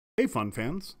Hey fun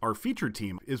fans, our featured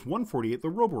team is 148 the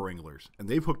Robowranglers, and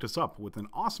they've hooked us up with an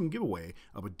awesome giveaway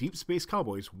of a Deep Space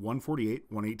Cowboys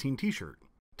 148-118 t-shirt.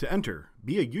 To enter,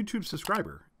 be a YouTube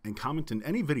subscriber and comment in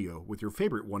any video with your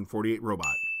favorite 148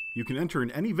 robot. You can enter in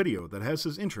any video that has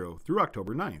his intro through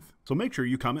October 9th, so make sure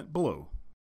you comment below.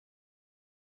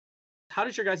 How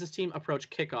does your guys' team approach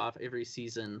kickoff every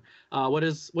season? What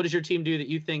does your team do that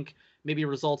you think maybe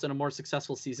results in a more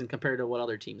successful season compared to what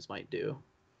other teams might do?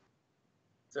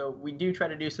 So we do try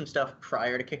to do some stuff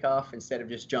prior to kickoff instead of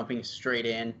just jumping straight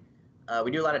in.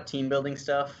 We do a lot of team building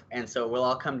stuff, and so we'll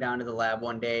all come down to the lab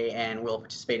one day and we'll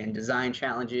participate in design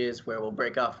challenges where we'll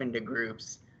break off into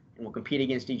groups and we'll compete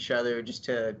against each other just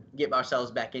to get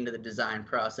ourselves back into the design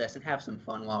process and have some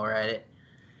fun while we're at it.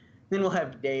 Then we'll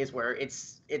have days where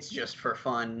it's just for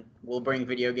fun. We'll bring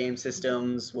video game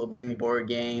systems, we'll bring board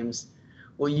games.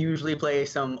 We'll usually play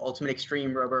some Ultimate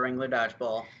Extreme Robowrangler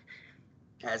Dodgeball,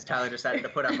 as Tyler decided to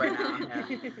put up right now.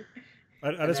 Yeah.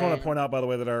 I just want to point out, by the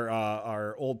way, that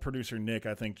our old producer Nick,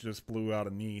 I think, just blew out a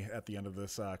knee at the end of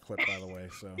this clip. By the way,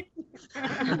 so.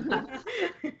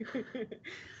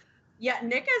 Yeah,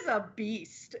 Nick is a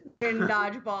beast in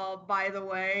dodgeball. By the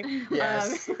way,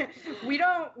 Yes. We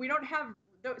don't have.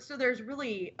 So there's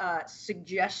really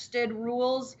suggested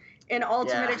rules in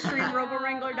Ultimate Extreme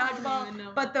Robowrangler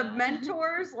Dodgeball, but the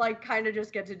mentors kind of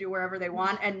just get to do wherever they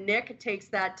want, and Nick takes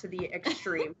that to the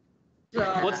extreme.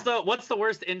 So, what's the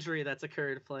worst injury that's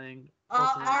occurred playing?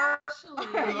 Actually,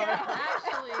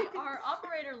 our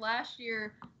operator last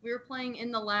year, we were playing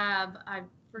in the lab. I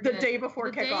forget. The day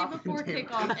before kickoff. The day before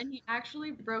kickoff, and he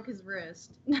actually broke his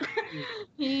wrist.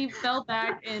 He fell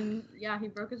back and he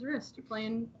broke his wrist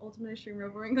playing Ultimate Extreme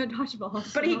Robowrangler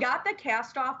Dodgeball. But he got the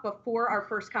cast off before our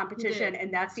first competition,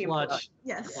 and that's the important.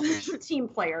 Yes. Team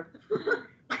player.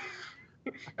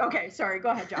 Okay, sorry.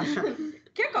 Go ahead, Josh.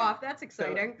 Kickoff. That's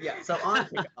exciting. So on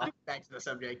kickoff, back to the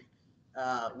subject.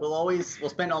 We'll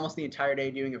spend almost the entire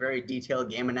day doing a very detailed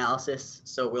game analysis.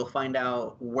 So we'll find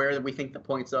out where we think the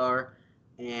points are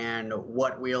and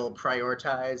what we'll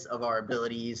prioritize of our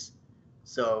abilities.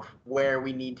 So where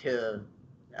we need to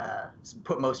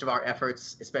put most of our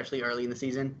efforts, especially early in the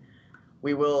season.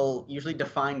 We will usually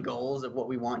define goals of what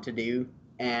we want to do,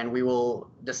 and we will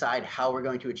decide how we're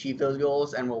going to achieve those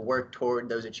goals, and we'll work toward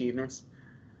those achievements.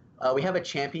 We have a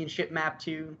championship map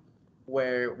too,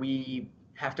 where we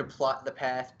have to plot the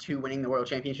path to winning the world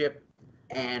championship,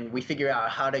 and we figure out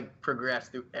how to progress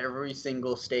through every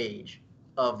single stage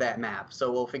of that map.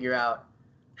 So we'll figure out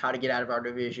how to get out of our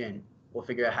division. We'll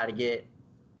figure out how to get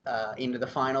into the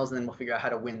finals, and then we'll figure out how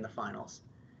to win the finals.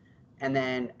 And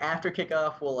then after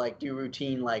kickoff, we'll do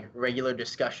routine regular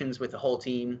discussions with the whole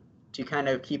team to kind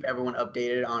of keep everyone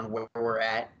updated on where we're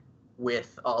at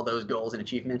with all those goals and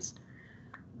achievements.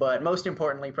 But most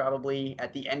importantly, probably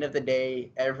at the end of the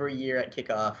day, every year at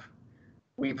kickoff,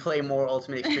 we play more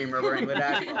Ultimate Extreme Robowrangler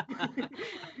Dodgeball.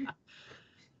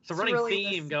 It's a running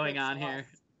theme going on here.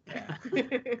 Yeah.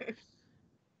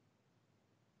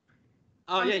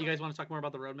 Oh yeah, you guys want to talk more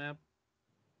about the roadmap?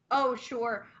 Oh,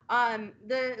 sure.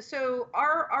 So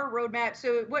our roadmap.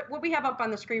 So what we have up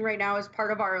on the screen right now is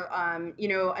part of our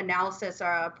analysis,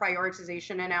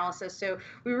 prioritization analysis. So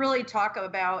we really talk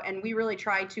about, and we really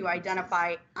try to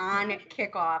identify on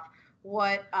kickoff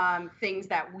what things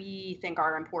that we think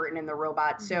are important in the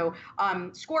robot. So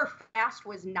score fast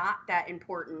was not that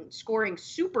important. Scoring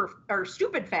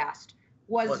stupid fast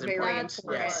was very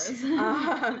important. Yes.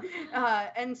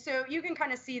 And so you can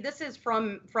kind of see this is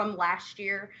from last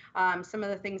year, some of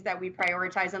the things that we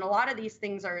prioritize. And a lot of these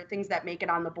things are things that make it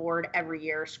on the board every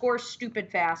year. Score stupid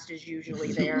fast is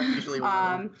usually there. Usually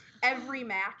every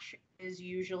match is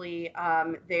usually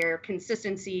their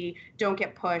consistency, don't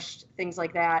get pushed, things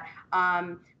like that.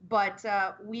 But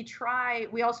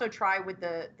we also try with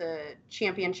the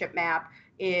championship map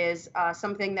is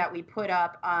something that we put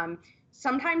up.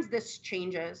 Sometimes this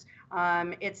changes.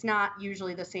 It's not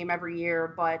usually the same every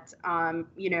year, but and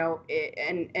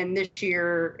this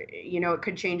year, it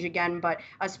could change again. But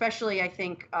especially, I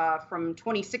think from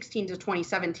 2016 to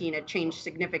 2017, it changed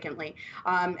significantly.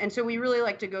 And so we really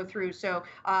like to go through. So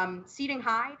seating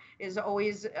high is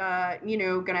always,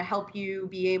 going to help you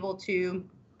be able to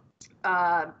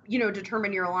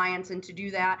determine your alliance. And to do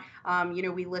that,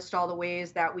 we list all the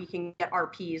ways that we can get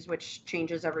RPs, which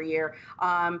changes every year.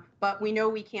 But we know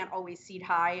we can't always seed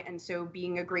high. And so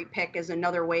being a great pick is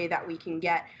another way that we can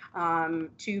get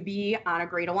to be on a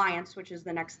great alliance, which is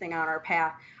the next thing on our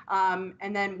path.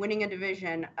 And then winning a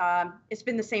division, it's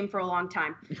been the same for a long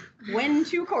time. Win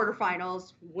 2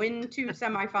 quarterfinals, win 2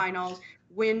 semifinals,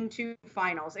 win 2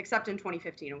 finals, except in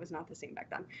 2015. It was not the same back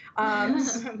then.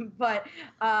 But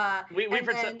we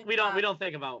don't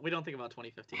think about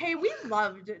 2015. Hey, we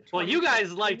loved 2015. Well, you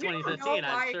guys liked We don't 2015, know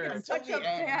I'm why sure. it's such a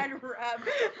bad rep.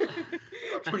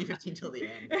 2015 till the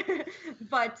end.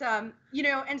 But you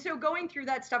know, and so going through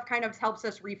that stuff kind of helps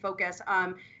us refocus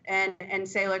and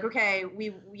say like, okay,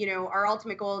 our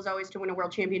ultimate goal is always to win a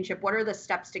world championship. What are the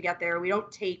steps to get there? We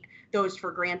don't take those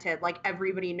for granted. Like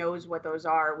everybody knows what those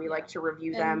are. We like to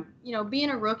review them. You know, being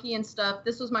a rookie and stuff,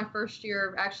 this was my first year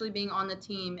of actually being on the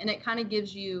team, and it kind of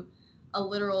gives you a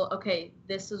literal, okay,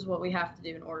 this is what we have to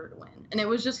do in order to win. And it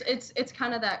was just, it's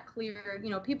kind of that clear, you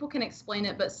know, people can explain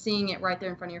it, but seeing it right there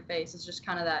in front of your face is just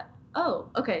kind of that, oh,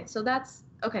 okay, so that's,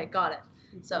 okay, got it.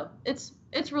 So it's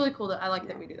really cool that I like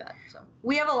that we do that. So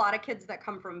we have a lot of kids that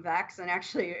come from Vex, and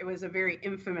actually it was a very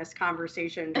infamous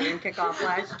conversation during kickoff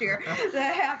last year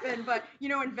that happened. But you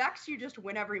know, in Vex, you just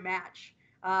win every match.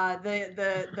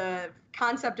 The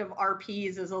concept of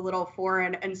RPs is a little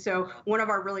foreign, and so one of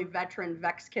our really veteran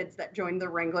Vex kids that joined the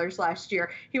Wranglers last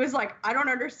year, he was like, I don't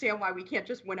understand why we can't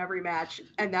just win every match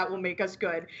and that will make us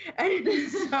good. And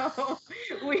so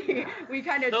we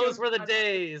kind of those were the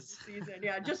days. Season.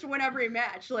 Yeah, just win every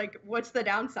match. Like, what's the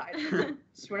downside?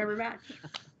 Just win every match.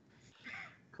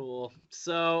 Cool.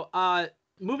 So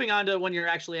moving on to when you're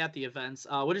actually at the events,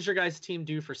 what does your guys' team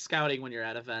do for scouting when you're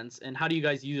at events, and how do you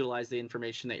guys utilize the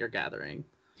information that you're gathering?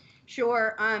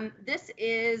 Sure. This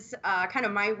is kind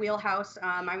of my wheelhouse.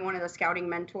 I'm one of the scouting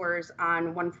mentors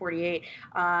on 148.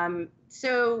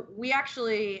 So we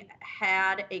actually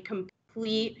had a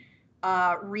complete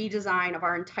redesign of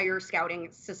our entire scouting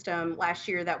system last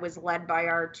year that was led by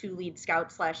our 2 lead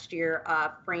scouts last year,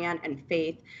 Fran and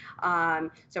Faith.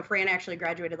 So Fran actually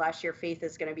graduated last year. Faith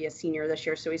is going to be a senior this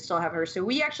year, so we still have her. So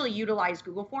we actually utilize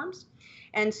Google Forms.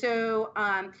 And so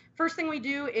first thing we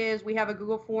do is we have a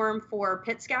Google form for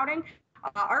pit scouting.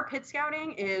 Our pit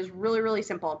scouting is really, really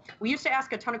simple. We used to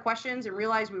ask a ton of questions and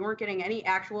realized we weren't getting any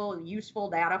actual useful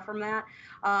data from that.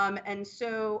 And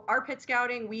so our pit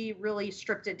scouting, we really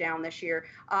stripped it down this year.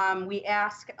 We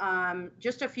ask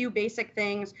just a few basic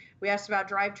things. We asked about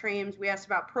drivetrains. We asked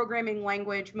about programming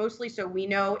language, mostly so we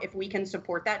know if we can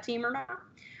support that team or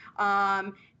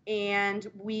not. And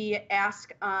we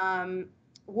ask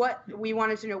what we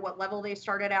wanted to know, what level they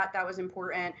started at. That was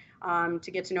important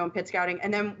to get to know in pit scouting.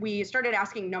 And then we started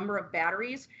asking number of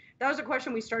batteries. That was a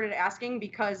question we started asking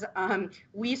because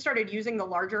we started using the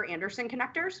larger Anderson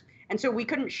connectors. And so we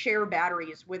couldn't share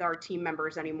batteries with our team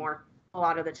members anymore a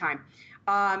lot of the time.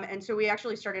 And so we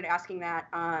actually started asking that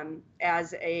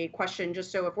as a question,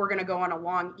 just so if we're going to go on a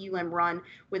long elim run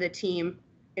with a team,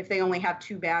 if they only have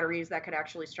 2 batteries, that could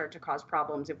actually start to cause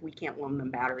problems if we can't loan them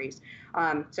batteries.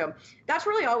 So that's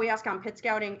really all we ask on pit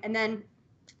scouting. And then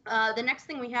the next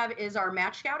thing we have is our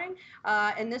match scouting.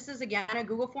 And this is, again, a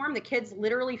Google form. The kids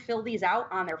literally fill these out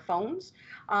on their phones.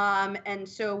 And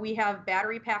so we have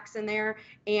battery packs in there,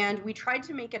 and we tried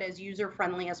to make it as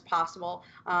user-friendly as possible.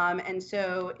 And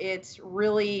so it's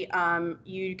really,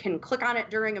 you can click on it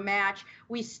during a match.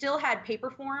 We still had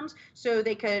paper forms, so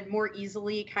they could more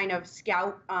easily kind of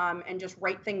scout and just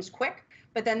write things quick.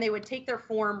 But then they would take their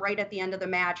form right at the end of the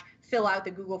match, fill out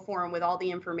the Google form with all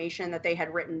the information that they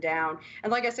had written down.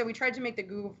 And like I said, we tried to make the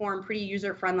Google form pretty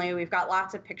user-friendly. We've got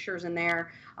lots of pictures in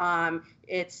there.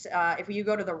 It's if you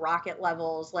go to the rocket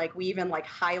levels, like we even like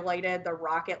highlighted the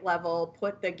rocket level,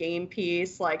 put the game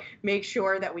piece, like make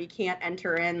sure that we can't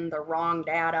enter in the wrong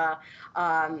data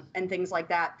and things like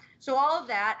that. So all of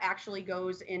that actually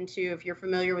goes into, if you're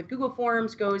familiar with Google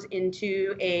Forms, goes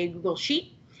into a Google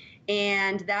Sheet.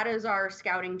 And that is our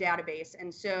scouting database.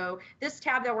 And so this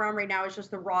tab that we're on right now is just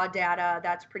the raw data.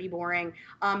 That's pretty boring.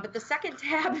 But the second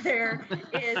tab there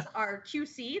is our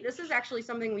QC. This is actually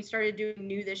something we started doing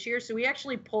new this year. So we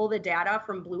actually pull the data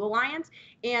from Blue Alliance,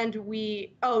 and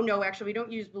we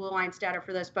don't use Blue Alliance data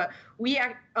for this, but we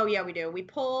do. We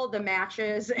pull the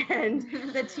matches and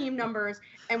the team numbers,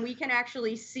 and we can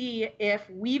actually see if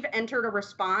we've entered a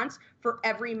response for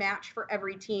every match for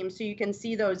every team. So you can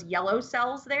see those yellow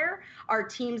cells there are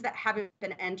teams that haven't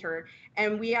been entered.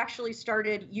 And we actually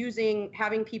started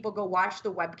having people go watch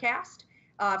the webcast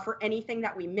for anything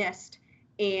that we missed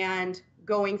and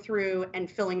going through and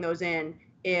filling those in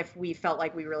if we felt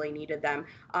like we really needed them.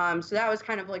 So that was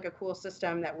kind of like a cool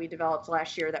system that we developed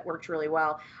last year that worked really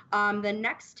well. The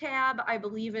next tab I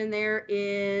believe in there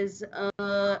is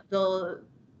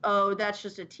that's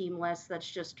just a team list. That's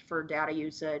just for data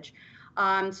usage.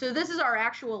 So this is our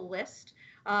actual list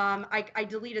I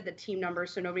deleted the team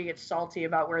numbers so nobody gets salty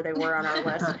about where they were on our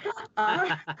list.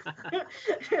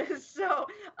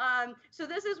 So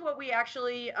this is what we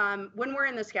actually, when we're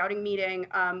in the scouting meeting,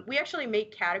 we actually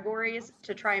make categories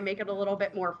to try and make it a little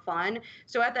bit more fun.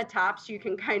 So at the top, so you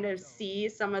can kind of see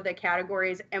some of the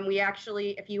categories. And we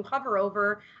actually, if you hover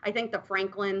over, I think the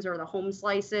Franklins or the home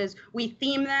slices, we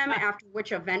theme them after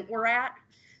which event we're at.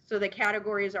 So the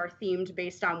categories are themed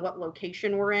based on what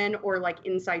location we're in or like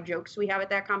inside jokes we have at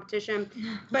that competition.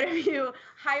 But if you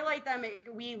highlight them,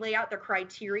 we lay out the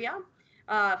criteria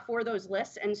for those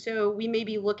lists. And so we may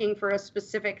be looking for a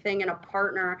specific thing in a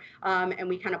partner, and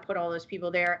we kind of put all those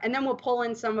people there. And then we'll pull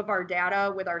in some of our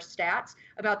data with our stats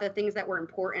about the things that were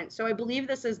important. So I believe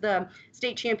this is the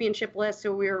state championship list.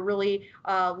 So we were really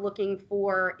looking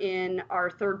for in our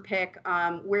third pick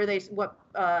what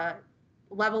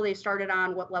level they started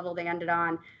on, what level they ended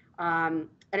on, and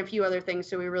a few other things.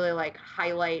 So we really like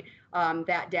highlight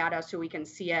that data so we can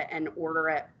see it and order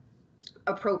it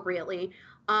appropriately.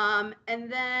 And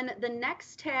then the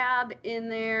next tab in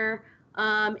there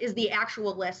is the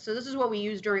actual list. So this is what we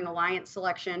use during alliance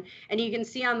selection. And you can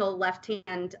see on the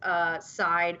left-hand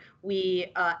side,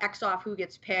 we X off who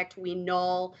gets picked. We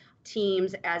null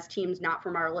teams as teams not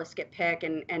from our list get picked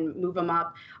and move them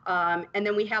up. And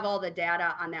then we have all the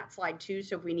data on that slide too.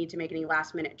 So if we need to make any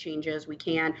last minute changes, we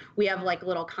can. We have like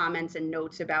little comments and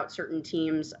notes about certain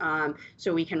teams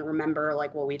so we can remember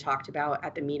like what we talked about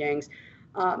at the meetings.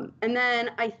 And then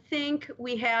I think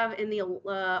we have in the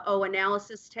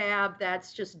analysis tab,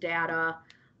 that's just data.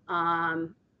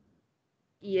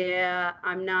 Yeah,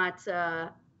 I'm not,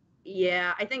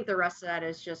 yeah, I think the rest of that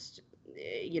is just,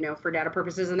 for data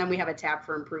purposes. And then we have a tab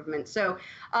for improvement. So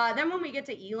then when we get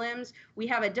to elims, we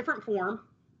have a different form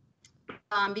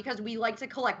because we like to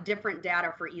collect different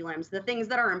data for elims. The things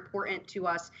that are important to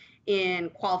us in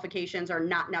qualifications are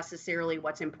not necessarily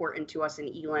what's important to us in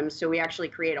elims. So we actually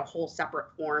create a whole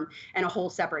separate form and a whole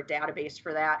separate database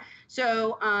for that.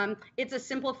 So it's a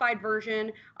simplified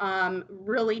version,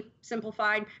 really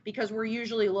simplified, because we're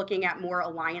usually looking at more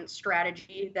alliance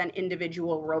strategy than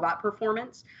individual robot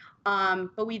performance.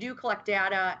 But we do collect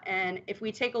data, and if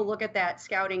we take a look at that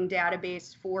scouting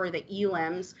database for the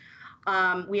elims,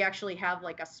 we actually have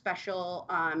like a special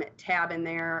tab in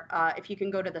there. If you can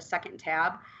go to the second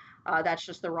tab, that's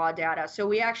just the raw data. So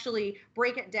we actually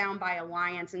break it down by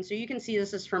alliance. And so you can see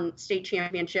this is from state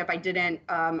championship. I didn't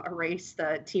erase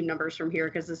the team numbers from here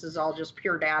because this is all just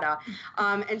pure data.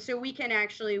 And so we can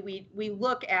actually, we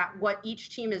look at what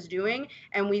each team is doing,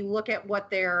 and we look at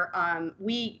what their,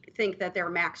 we think that their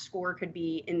max score could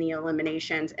be in the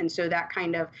eliminations. And so that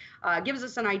kind of gives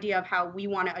us an idea of how we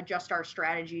want to adjust our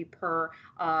strategy per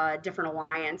different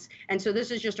alliance. And so this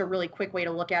is just a really quick way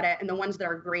to look at it. And the ones that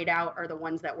are grayed out are the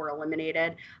ones that were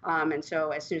eliminated. And so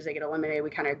as soon as they get eliminated, we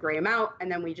kind of gray them out.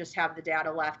 And then we just have the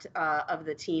data left of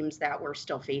the teams that we're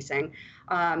still facing.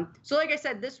 So like I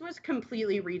said, this was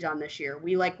completely redone this year.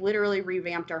 We like literally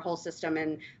revamped our whole system.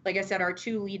 And like I said, our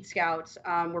 2 lead scouts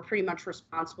were pretty much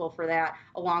responsible for that,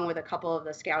 along with a couple of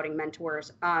the scouting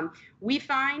mentors. We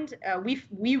find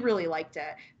we really liked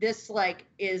it. This like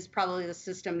is probably the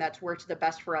system that's worked the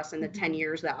best for us in the 10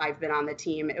 years that I've been on the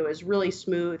team. It was really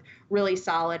smooth, really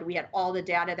solid. We had all the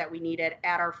data that we needed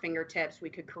at our fingertips. We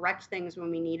could correct things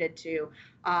when we needed to.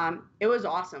 It was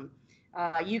awesome.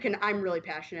 I'm really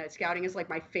passionate. Scouting is like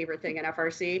my favorite thing in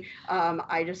FRC.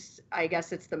 I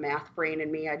guess it's the math brain in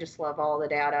me. I just love all the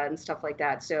data and stuff like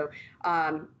that. So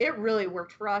it really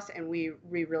worked for us, and we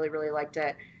really, really liked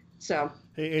it. So,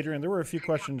 hey, Adrian, there were a few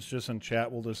questions just in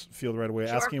chat. We'll just field right away,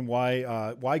 asking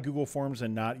why Google Forms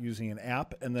and not using an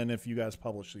app, and then if you guys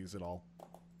publish these at all.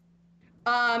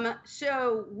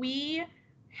 So we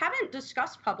haven't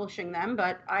discussed publishing them,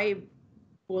 but I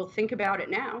will think about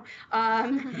it now.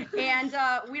 And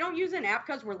we don't use an app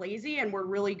because we're lazy and we're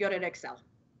really good at Excel.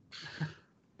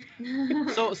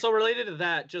 So related to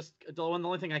that, just the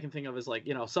only thing I can think of is like,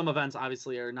 some events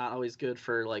obviously are not always good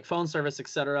for like phone service,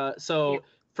 etc. So. Yeah.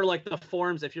 For like the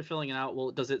forms, if you're filling it out, well,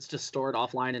 does it just store it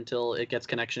offline until it gets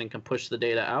connection and can push the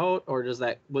data out, or does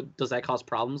that cause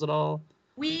problems at all?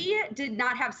 We did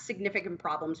not have significant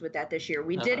problems with that this year.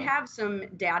 We did have some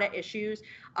data issues,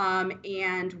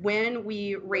 and when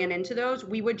we ran into those,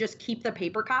 we would just keep the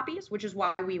paper copies, which is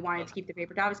why we wanted to keep the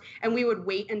paper copies, and we would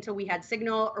wait until we had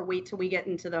signal or wait till we get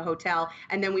into the hotel,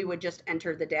 and then we would just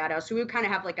enter the data. So we would kind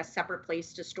of have like a separate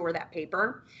place to store that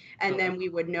paper, and then we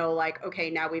would know like, okay,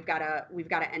 now we've got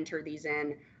to enter these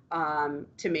in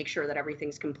to make sure that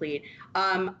everything's complete.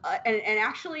 And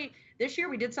actually, this year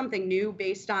we did something new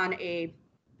based on a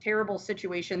terrible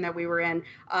situation that we were in.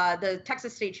 The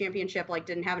Texas State Championship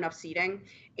didn't have enough seating,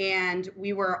 and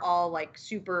we were all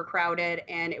super crowded,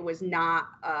 and it was not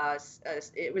an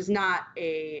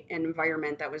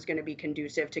environment that was going to be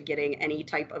conducive to getting any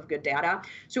type of good data.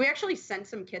 So we actually sent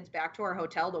some kids back to our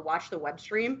hotel to watch the web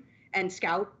stream and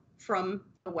scout from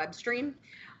the web stream.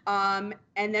 And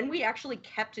then we actually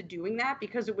kept doing that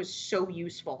because it was so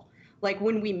useful.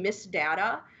 When we missed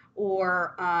data,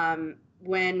 or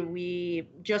when we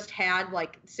just had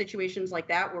situations like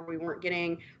that where we weren't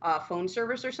getting phone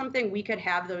service or something, we could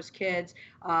have those kids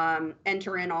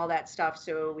enter in all that stuff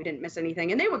so we didn't miss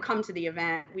anything. And they would come to the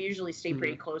event. We usually stay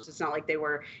pretty close. It's not like they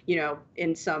were,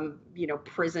 in some,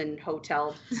 prison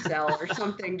hotel cell or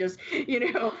something, just,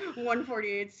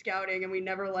 148 scouting, and we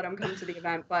never let them come to the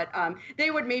event. But they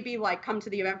would maybe come to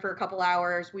the event for a couple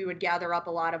hours. We would gather up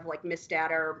a lot of missed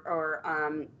data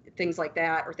or things like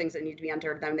that, or things that need to be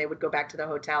entered. Then they would go back to the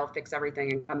hotel, fix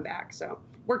everything, and come back. So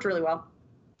worked really well.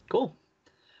 Cool.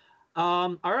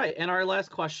 All right. And our last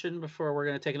question before we're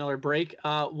going to take another break.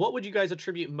 What would you guys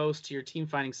attribute most to your team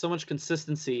finding so much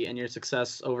consistency in your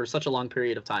success over such a long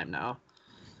period of time now?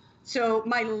 So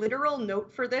my literal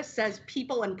note for this says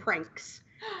people and pranks.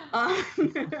 But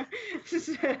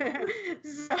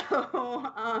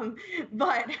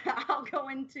I'll go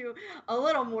into a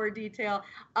little more detail.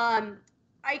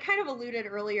 I kind of alluded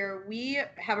earlier, we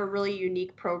have a really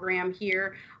unique program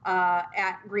here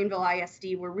at Greenville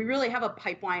ISD where we really have a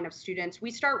pipeline of students.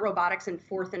 We start robotics in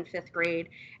 4th and 5th grade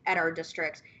at our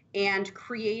districts, and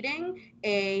creating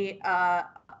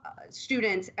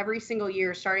students every single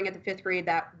year starting at the 5th grade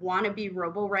that want to be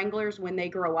Robowranglers when they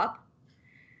grow up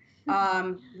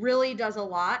really does a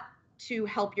lot to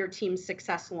help your team's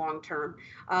success long term.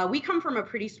 We come from a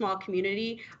pretty small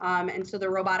community, and so the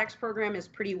robotics program is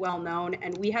pretty well known,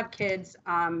 and we have kids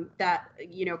that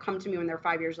come to me when they're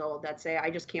 5 years old that say, I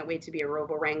just can't wait to be a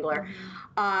Robo-Wrangler.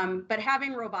 But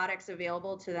having robotics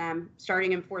available to them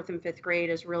starting in 4th and 5th grade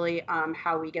is really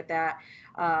how we get that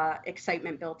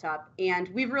excitement built up. And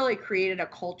we've really created a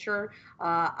culture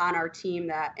on our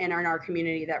team and in our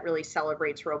community that really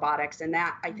celebrates robotics, and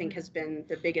that I think has been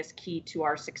the biggest key to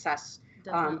our success.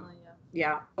 Definitely,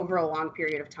 over a long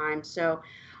period of time. So,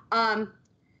 and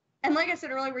like I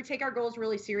said earlier, we take our goals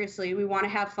really seriously. We want to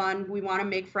have fun, we want to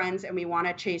make friends, and we want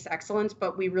to chase excellence,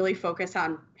 but we really focus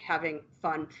on having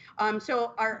fun.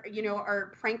 So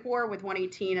our prank war with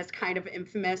 118 is kind of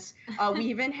infamous. We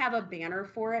even have a banner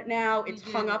for it now. It's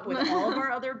hung up with all of our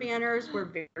other banners.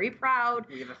 We're very proud.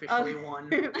 We have officially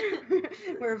won.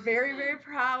 We're very, very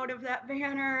proud of that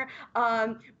banner.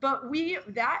 But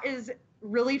that is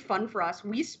really fun for us.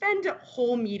 We spend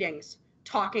whole meetings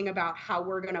talking about how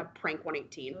we're going to prank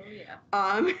 118.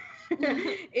 Oh,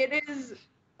 yeah. It is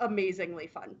amazingly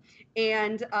fun.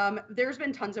 And there's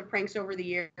been tons of pranks over the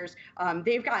years.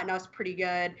 They've gotten us pretty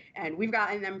good, and we've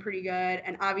gotten them pretty good.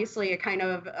 And obviously it kind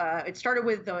of, it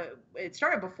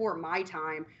started before my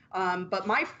time. But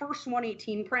my first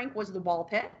 118 prank was the ball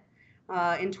pit.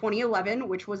 In 2011,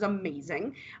 which was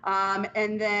amazing.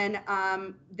 And then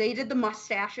they did the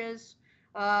mustaches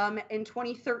in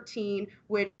 2013,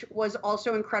 which was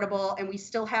also incredible. And we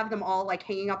still have them all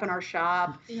hanging up in our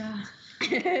shop. Yeah.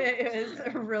 It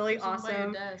was really awesome. On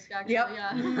your desk, actually. Yep.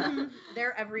 Yeah.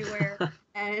 They're everywhere.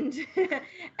 And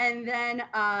then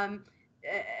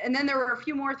there were a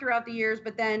few more throughout the years,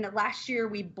 but then last year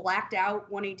we blacked out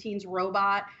 118's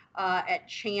robot at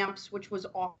Champs, which was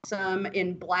awesome,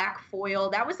 in black foil.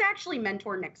 That was actually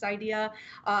Mentor Nick's idea.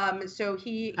 So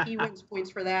he wins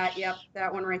points for that. Yep,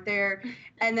 that one right there.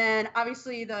 And then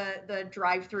obviously the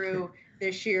drive-through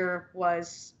this year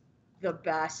was the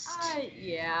best.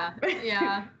 Yeah.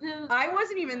 I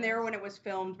wasn't even there when it was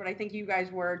filmed, but I think you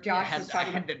guys were. Josh was I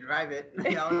talking. had to drive it.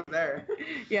 I was there.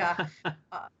 Yeah.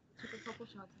 Took a couple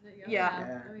shots of it.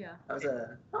 Yeah. Oh, yeah.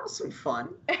 That was some fun.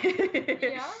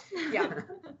 Yeah. Yeah.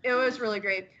 It was really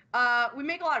great. We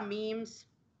make a lot of memes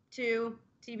too,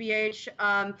 TBH.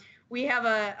 We have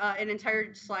an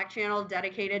entire Slack channel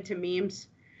dedicated to memes.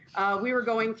 We were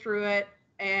going through it,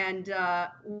 and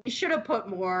we should have put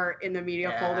more in the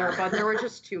media folder, but there were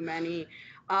just too many.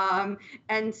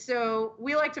 And so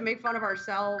we like to make fun of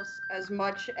ourselves as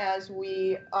much as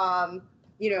we,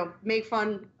 make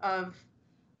fun of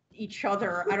each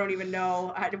other. I don't even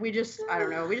know. I don't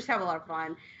know. We just have a lot of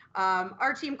fun.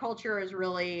 Our team culture is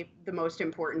really the most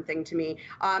important thing to me.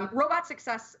 Robot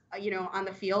success, on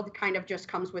the field kind of just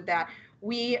comes with that.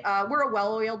 We're a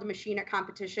well-oiled machine at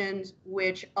competitions,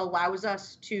 which allows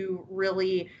us to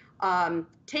really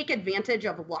take advantage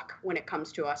of luck when it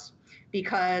comes to us,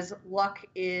 because luck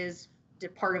is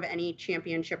part of any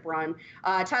championship run.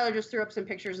 Tyler just threw up some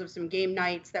pictures of some game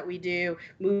nights that we do,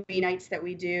 movie nights that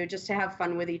we do, just to have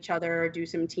fun with each other, do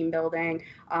some team building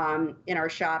in our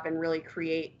shop, and really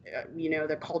create,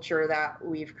 the culture that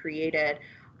we've created.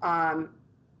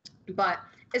 But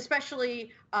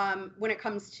especially when it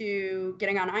comes to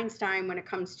getting on Einstein, when it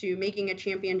comes to making a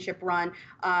championship run,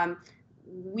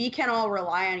 we can all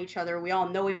rely on each other. We all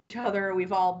know each other.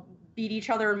 We've all beat each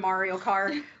other in Mario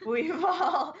Kart. We've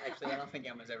all... Actually, I don't think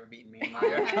Emma's ever beaten me in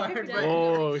Mario Kart. But...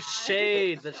 Oh,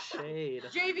 shade, the shade.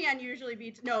 JVN usually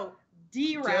beats... No,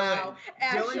 D-Row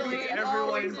actually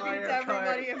always beats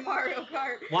everybody in Mario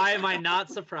Kart. Why am I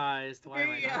not surprised? Why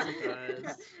am I not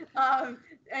surprised?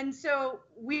 And so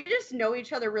we just know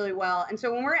each other really well. And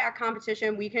so when we're at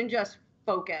competition, we can just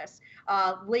focus,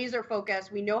 laser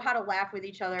focus. We know how to laugh with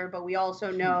each other, but we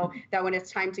also know that when it's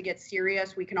time to get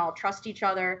serious, we can all trust each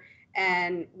other,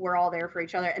 and we're all there for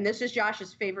each other. And this is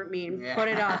Josh's favorite meme. Yeah. Put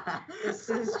it up. This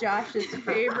is Josh's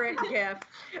favorite GIF.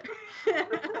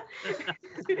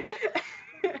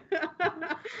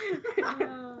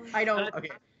 I don't. Okay.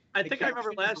 I think I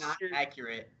remember last year.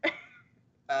 Accurate.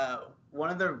 One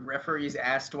of the referees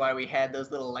asked why we had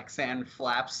those little Lexan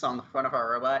flaps on the front of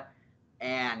our robot,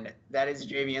 and that is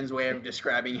JVN's way of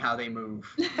describing how they move.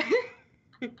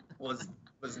 was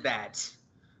that?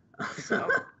 So.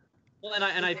 Well,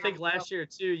 and I think last year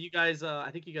too, you guys,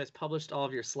 I think you guys published all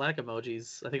of your Slack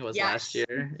emojis. I think it was last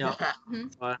year. Yeah.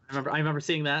 So I remember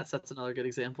seeing that. So that's another good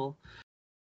example.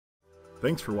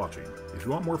 Thanks for watching. If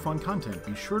you want more fun content,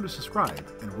 be sure to subscribe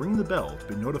and ring the bell to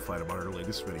be notified about our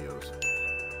latest videos.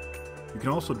 You can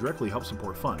also directly help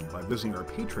support Fun by visiting our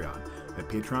Patreon at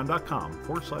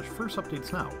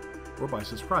patreon.com/firstupdatesnow, or by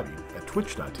subscribing at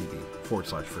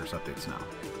twitch.tv/firstupdatesnow.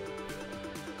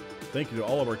 Thank you to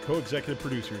all of our co-executive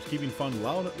producers, keeping Fun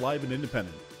loud, live, and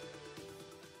independent.